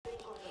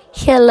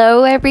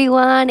Hello,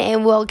 everyone,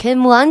 and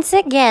welcome once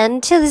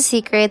again to the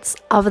Secrets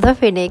of the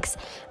Phoenix.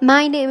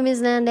 My name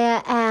is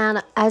Nanda,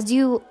 and as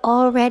you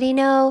already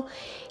know,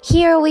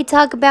 here we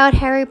talk about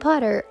Harry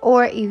Potter.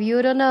 Or if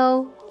you don't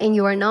know and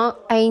you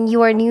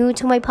are new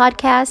to my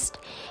podcast,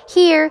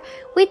 here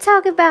we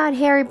talk about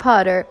Harry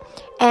Potter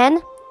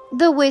and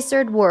the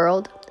wizard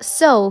world.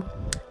 So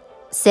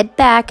sit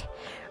back,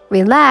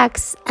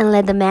 relax, and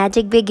let the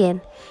magic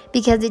begin,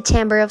 because the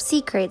Chamber of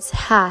Secrets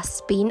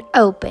has been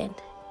opened.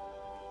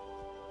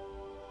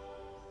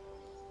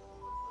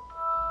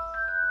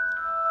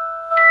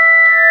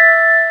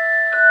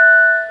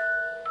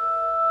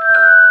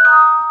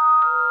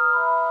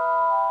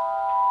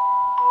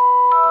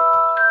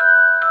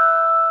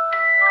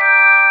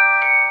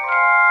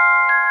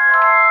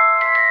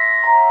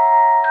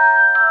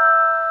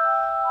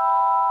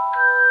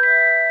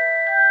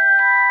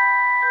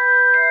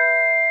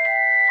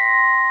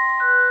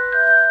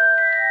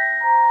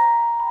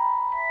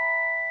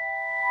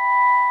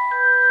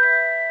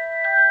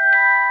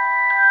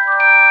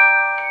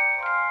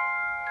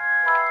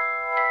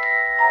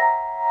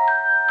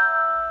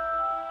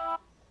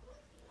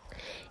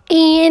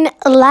 In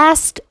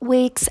last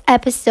week's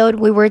episode,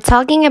 we were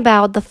talking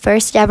about the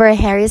first ever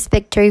Harry's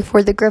victory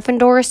for the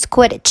Gryffindor's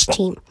quidditch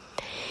team.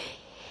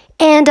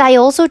 And I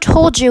also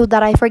told you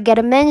that I forget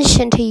to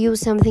mention to you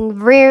something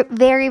very,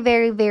 very,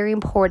 very, very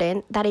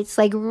important. That it's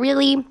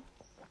really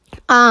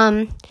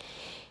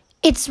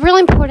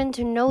important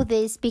to know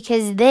this,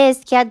 because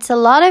this gets a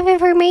lot of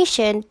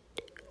information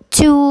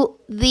to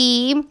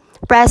the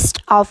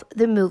rest of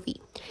the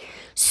movie.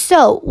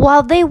 So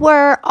while they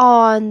were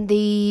on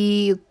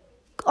the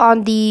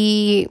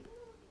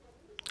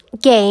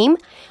game,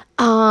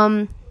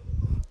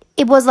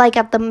 it was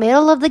at the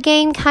middle of the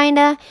game,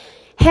 kinda.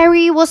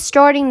 Harry was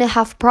starting to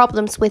have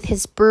problems with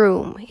his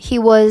broom. He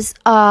was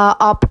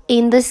up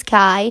in the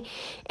sky,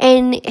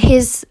 and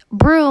his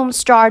broom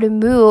started to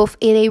move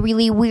in a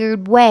really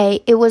weird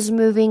way. It was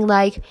moving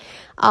back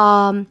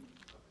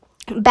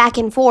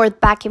and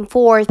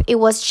forth. It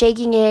was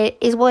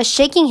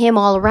shaking him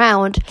all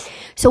around.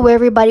 So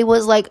everybody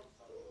was like,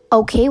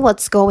 okay,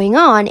 what's going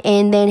on?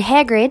 And then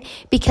Hagrid,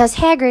 because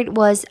Hagrid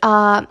was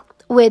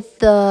with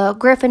the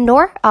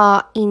Gryffindor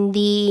in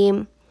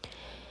the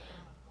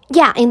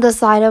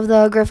side of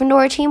the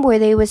Gryffindor team where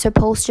they were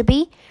supposed to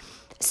be.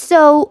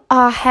 So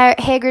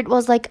Hagrid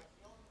was like,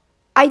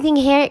 I think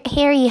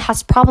Harry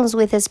has problems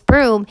with his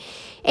broom.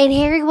 And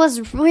Harry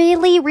was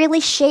really,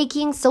 really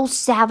shaking so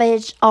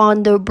savage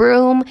on the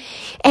broom.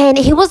 And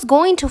he was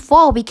going to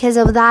fall because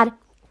of that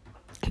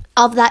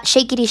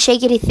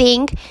shakety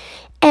thing.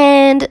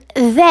 And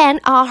then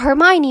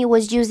Hermione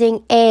was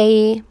using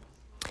in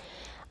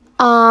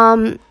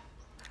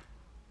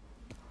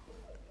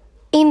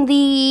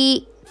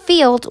the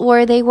field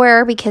where they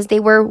were, because they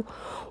were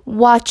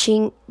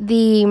watching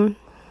the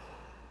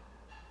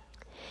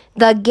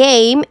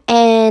game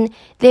and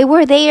they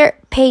were there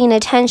paying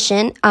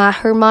attention.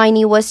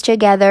 Hermione was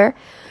together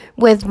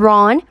with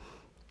Ron.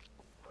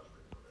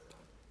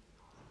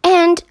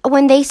 And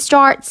when they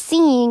start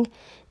seeing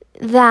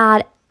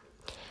that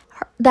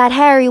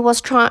Harry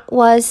was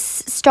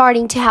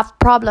starting to have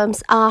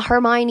problems,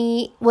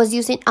 Hermione was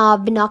using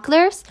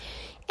binoculars,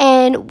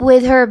 and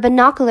with her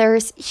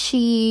binoculars,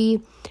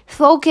 she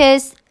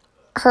focused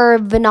her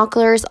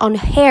binoculars on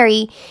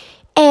Harry,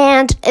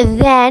 and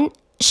then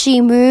she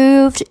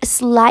moved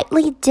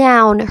slightly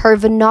down her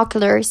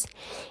binoculars,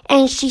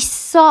 and she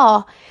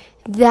saw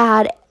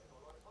that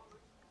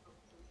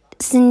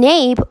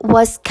Snape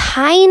was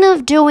kind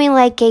of doing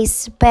a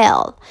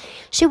spell.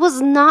 She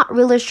was not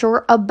really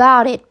sure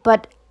about it,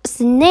 but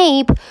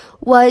Snape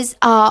was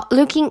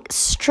looking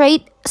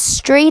straight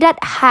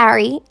at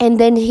Harry, and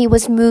then he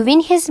was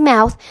moving his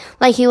mouth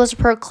like he was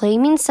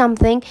proclaiming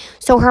something.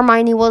 So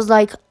Hermione was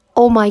like,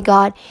 oh my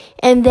god.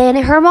 And then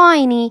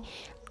Hermione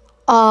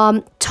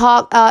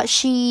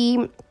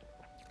she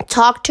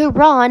talked to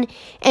Ron,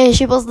 and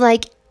she was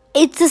like,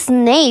 it's a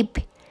Snape.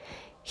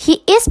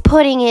 He is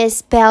putting a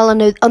spell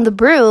on the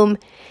broom.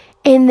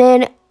 And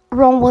then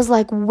Ron was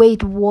like,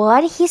 wait,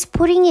 what? He's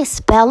putting a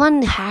spell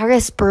on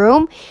Harry's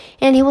broom?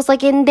 And he was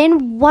like, and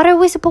then what are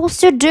we supposed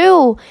to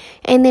do?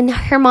 And then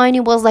Hermione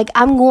was like,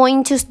 I'm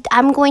going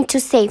to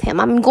save him.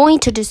 I'm going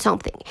to do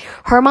something.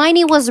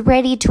 Hermione was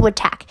ready to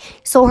attack.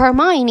 So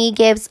Hermione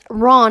gives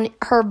Ron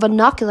her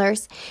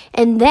binoculars,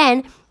 and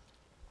then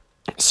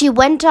she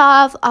went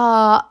off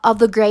of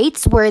the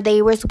grates where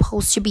they were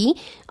supposed to be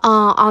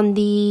on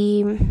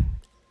the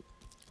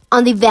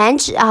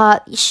bench.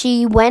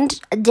 She went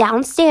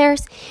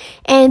downstairs,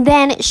 and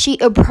then she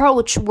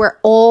approached where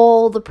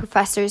all the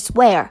professors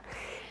were.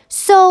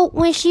 So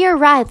when she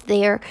arrived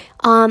there,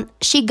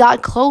 she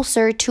got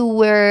closer to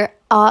where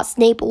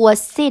Snape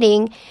was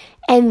sitting,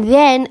 and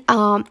then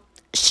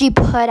she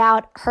put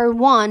out her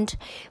wand.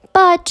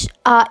 But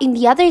in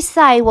the other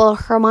side, while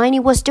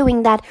Hermione was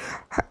doing that,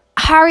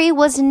 Harry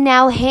was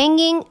now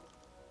hanging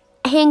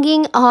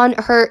hanging on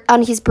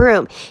his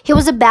broom. He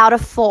was about to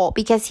fall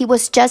because he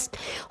was just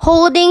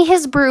holding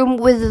his broom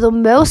with the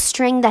most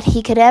strength that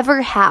he could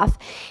ever have,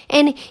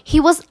 and he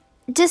was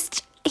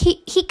just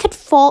he could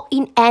fall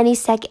in any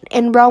second.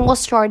 And Ron was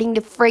starting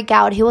to freak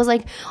out. He was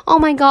like, "Oh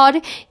my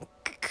God,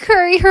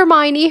 hurry,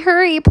 Hermione,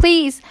 hurry,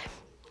 please!"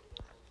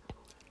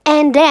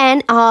 And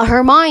then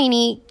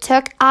Hermione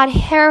took out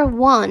her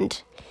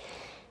wand.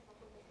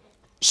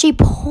 She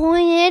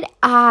pointed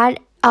at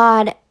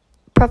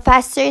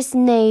Professor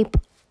Snape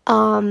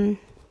rope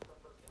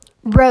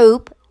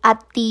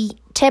at the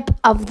tip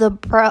of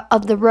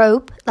the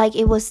rope, like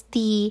it was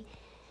the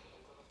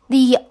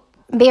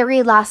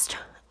very last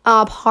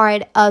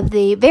part of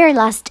the very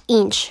last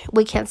inch,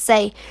 we can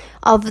say,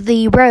 of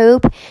the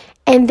rope,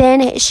 and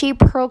then she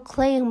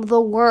proclaimed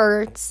the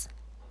words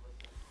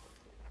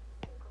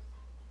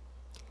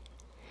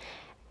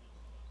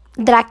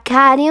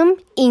Dracarium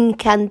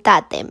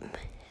incantatem.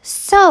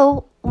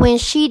 So when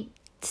she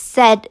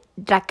said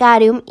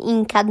Dracarium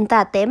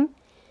incantatem,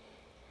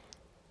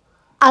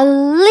 a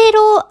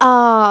little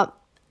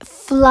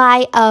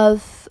fly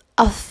of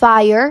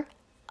fire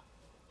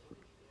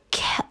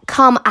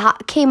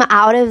came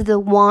out of the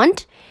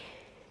wand,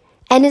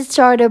 and it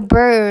started to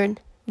burn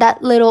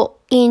that little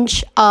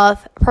inch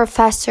of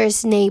Professor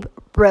Snape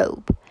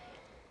robe.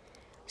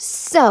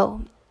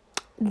 So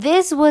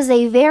this was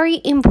a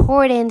very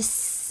important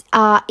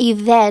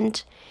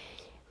event,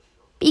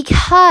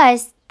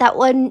 because that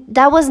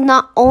was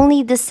not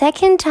only the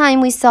second time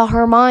we saw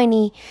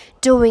Hermione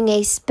doing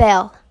a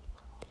spell,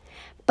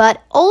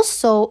 but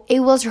also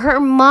it was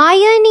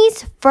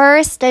Hermione's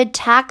first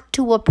attack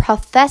to a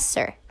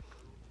professor.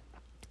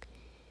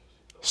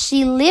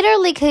 She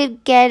literally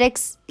could get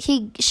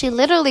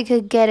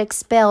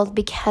expelled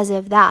because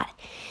of that,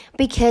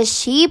 because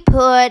she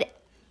put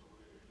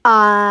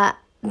the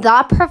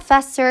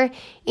professor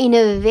in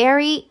a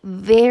very,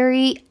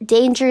 very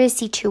dangerous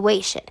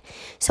situation.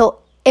 So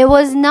it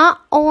was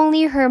not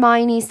only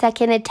Hermione's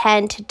second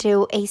attempt to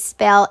do a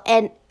spell,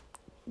 and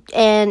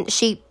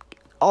she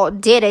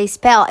did a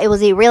spell. It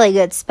was a really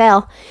good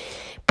spell,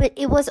 but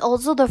it was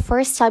also the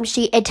first time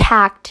she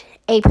attacked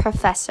a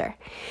professor.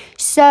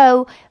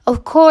 So,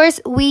 of course,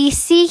 we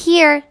see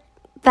here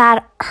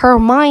that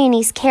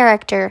Hermione's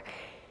character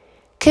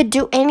could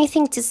do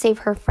anything to save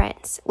her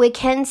friends. We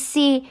can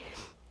see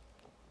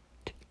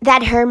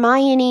that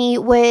Hermione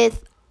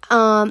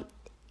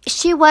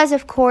she was,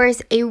 of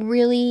course, a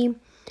really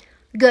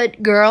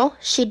good girl.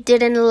 She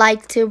didn't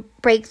like to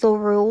break the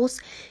rules.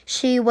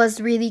 She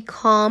was really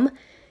calm.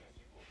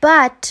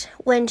 But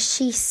when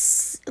she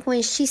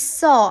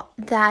saw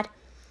that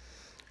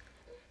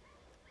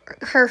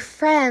her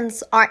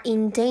friends are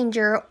in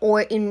danger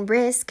or in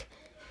risk,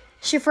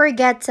 she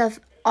forgets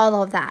of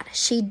all of that.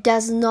 She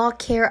does not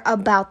care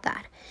about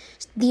that.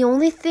 The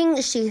only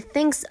thing she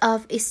thinks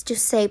of is to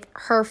save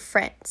her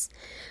friends.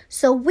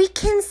 So we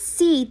can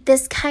see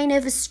this kind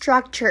of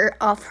structure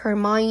of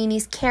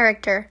Hermione's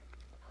character,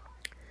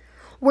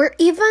 where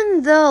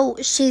even though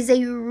she's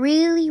a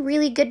really,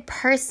 really good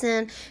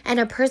person and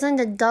a person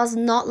that does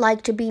not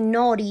like to be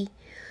naughty,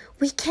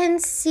 we can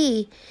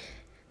see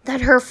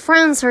that her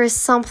friends are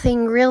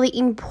something really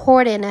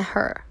important to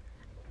her.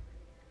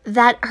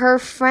 That her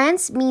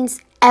friends mean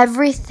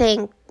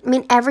everything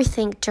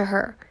to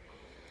her.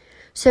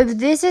 So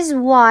this is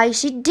why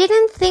she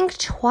didn't think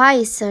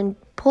twice on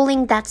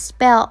pulling that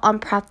spell on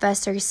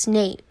Professor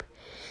Snape.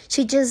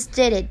 She just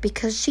did it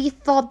because she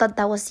thought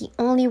that was the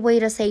only way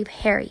to save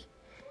Harry.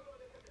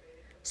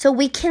 So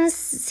we can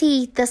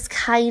see this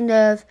kind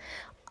of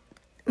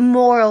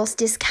morals,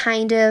 this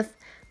kind of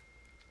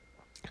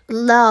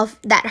love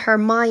that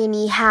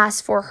Hermione has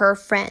for her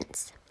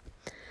friends.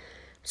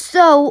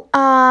 So,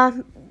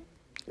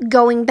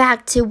 going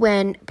back to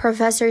when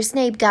Professor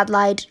Snape got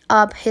light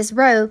up his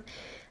robe,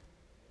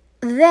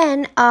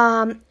 then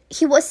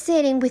he was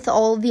sitting with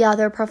all the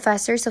other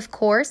professors, of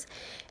course,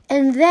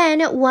 and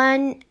then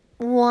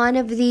one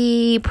of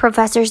the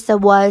professors that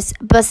was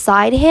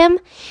beside him,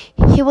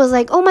 he was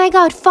like, "Oh my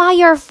God,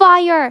 fire,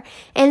 fire!"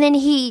 And then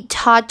he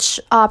touched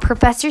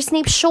Professor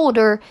Snape's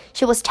shoulder.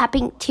 He was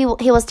tapping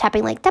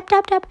like tap,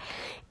 tap, tap.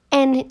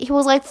 And he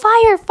was like,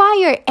 "Fire,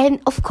 fire!"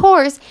 And of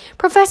course,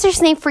 Professor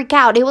Snape freaked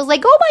out. He was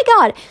like, "Oh my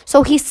God!"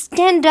 So he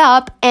stand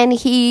up and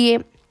he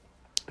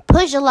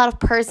pushed a lot of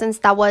persons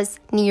that was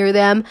near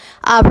them.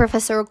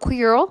 Professor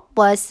Quirrell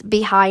was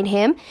behind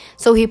him,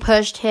 so he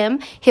pushed him.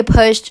 He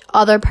pushed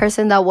other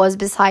person that was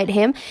beside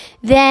him.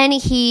 Then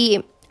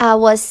he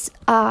was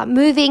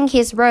moving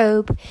his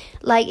robe,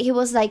 like he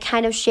was like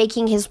kind of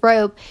shaking his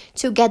robe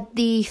to get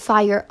the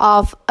fire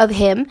off of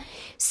him.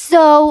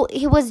 So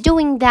he was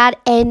doing that,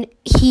 and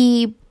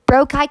he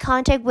broke eye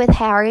contact with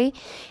Harry,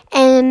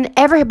 and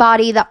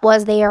everybody that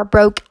was there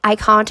broke eye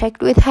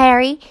contact with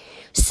Harry.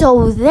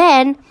 So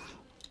then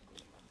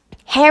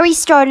Harry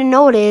started to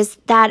notice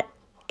that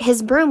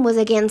his broom was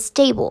again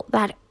stable,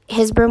 that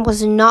his broom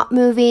was not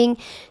moving,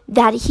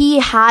 that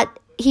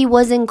he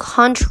was in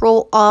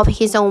control of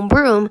his own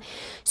broom.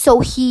 So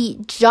he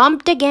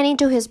jumped again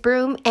into his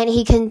broom and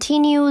he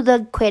continued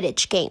the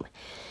Quidditch game.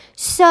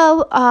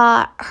 So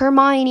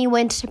Hermione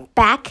went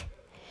back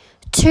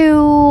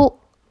to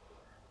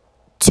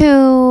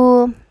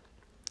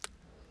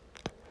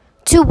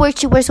where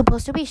she was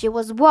supposed to be. She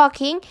was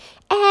walking,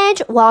 and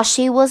while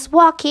she was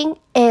walking,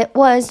 it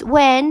was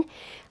when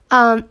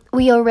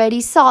we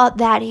already saw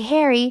that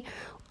Harry,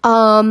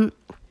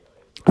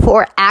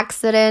 for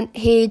accident,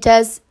 he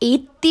just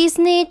ate the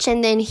snitch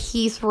and then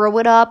he threw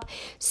it up.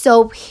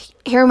 So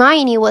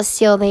Hermione was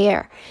still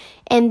there.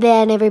 And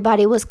then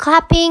everybody was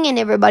clapping and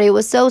everybody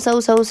was so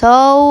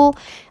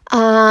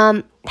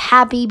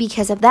happy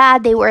because of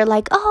that. They were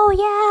like, oh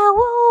yeah,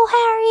 whoa,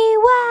 Harry,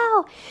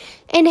 wow.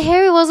 And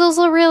Harry was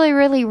also really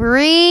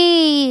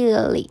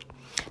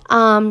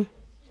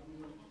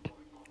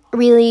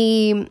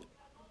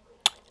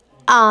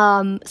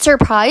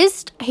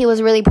surprised. He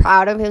was really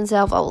proud of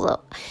himself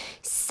also.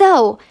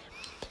 So,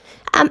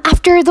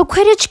 after the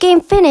Quidditch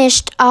game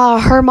finished,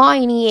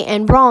 Hermione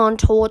and Ron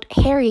told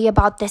Harry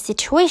about the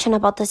situation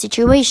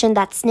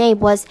that Snape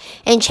was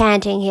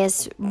enchanting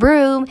his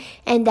broom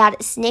and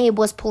that Snape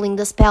was pulling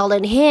the spell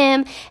on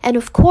him. And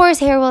of course,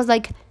 Harry was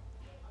like,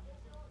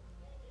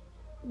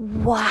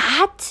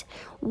 what?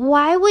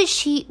 Why would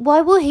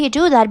he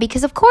do that?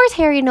 Because of course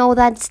Harry knew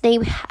that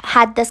Snape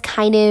had this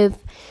kind of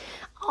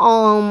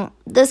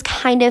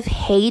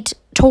hate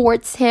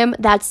towards him,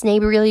 that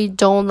Snape really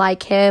don't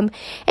like him,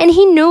 and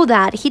he knew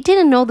that. He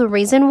didn't know the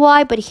reason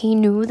why, but he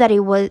knew that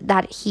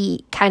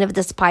he kind of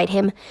despised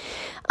him.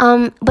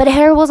 But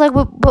Harry was like,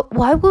 but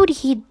why would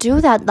he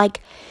do that?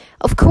 Like,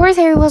 of course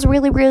Harry was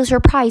really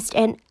surprised,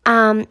 and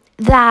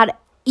that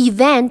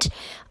event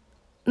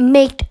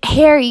made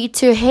Harry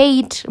to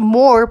hate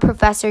more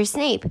Professor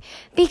Snape,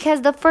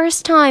 because the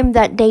first time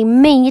that they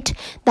met,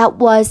 that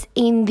was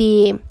in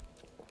the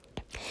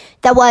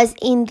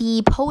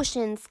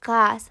potions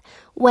class,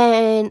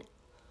 when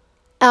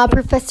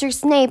Professor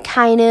Snape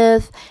kind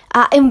of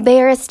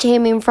embarrassed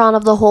him in front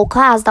of the whole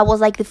class. That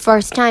was like the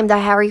first time that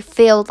Harry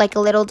felt like a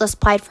little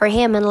despite for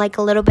him and like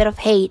a little bit of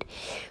hate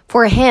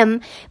for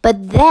him.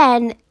 But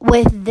then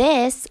with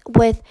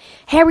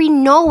Harry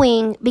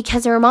knowing,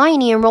 because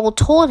Hermione and Ron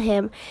told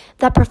him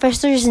that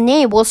Professor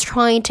Snape was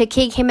trying to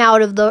kick him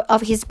out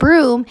of his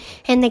broom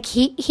and that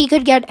he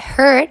could get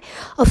hurt,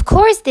 of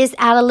course this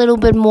added a little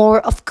bit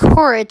more of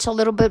courage, a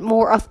little bit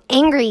more of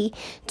angry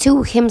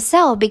to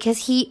himself,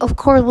 because he of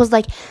course was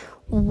like,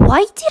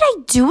 what did I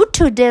do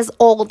to this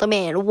old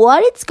man?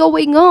 What is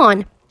going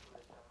on?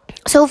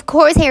 So, of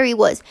course, Harry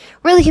was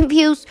really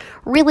confused,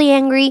 really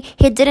angry.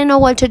 He didn't know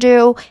what to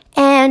do.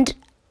 And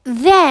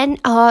then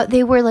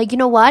they were like, you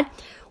know what?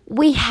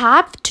 We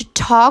have to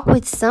talk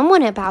with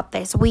someone about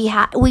this. We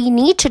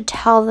need to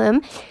tell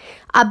them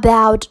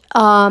about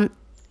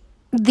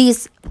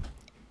this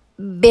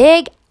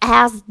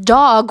big-ass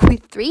dog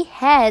with 3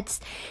 heads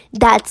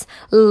that's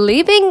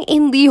living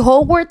in the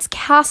Hogwarts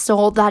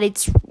castle, that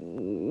it's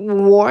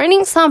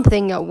warning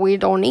something. We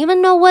don't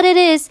even know what it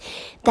is.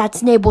 That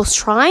Snape was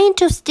trying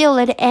to steal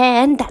it,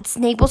 and that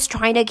Snape was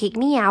trying to kick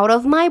me out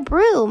of my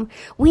broom.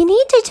 We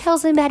need to tell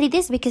somebody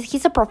this, because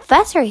he's a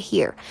professor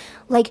here.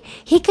 Like,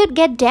 he could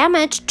get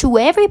damage to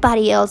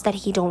everybody else that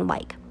he don't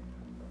like.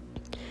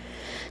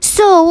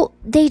 So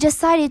they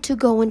decided to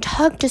go and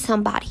talk to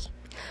somebody.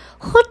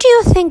 Who do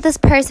you think this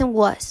person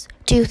was?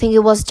 Do you think it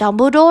was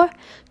Dumbledore?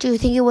 Do you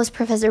think it was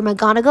Professor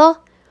McGonagall?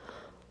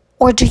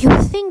 Or do you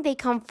think they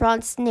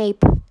confront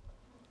Snape?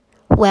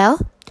 Well,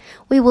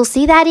 we will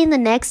see that in the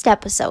next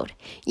episode.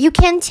 You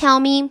can tell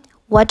me,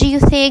 what do you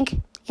think,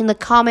 in the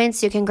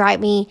comments. You can write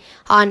me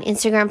on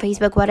Instagram,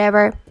 Facebook,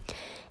 whatever.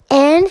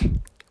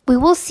 And we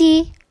will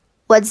see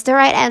what's the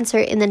right answer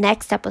in the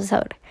next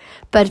episode.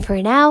 But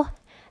for now,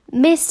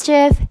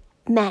 mischief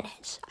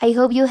managed. I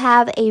hope you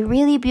have a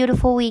really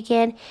beautiful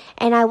weekend,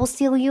 and I will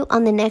see you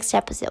on the next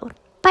episode.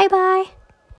 Bye-bye.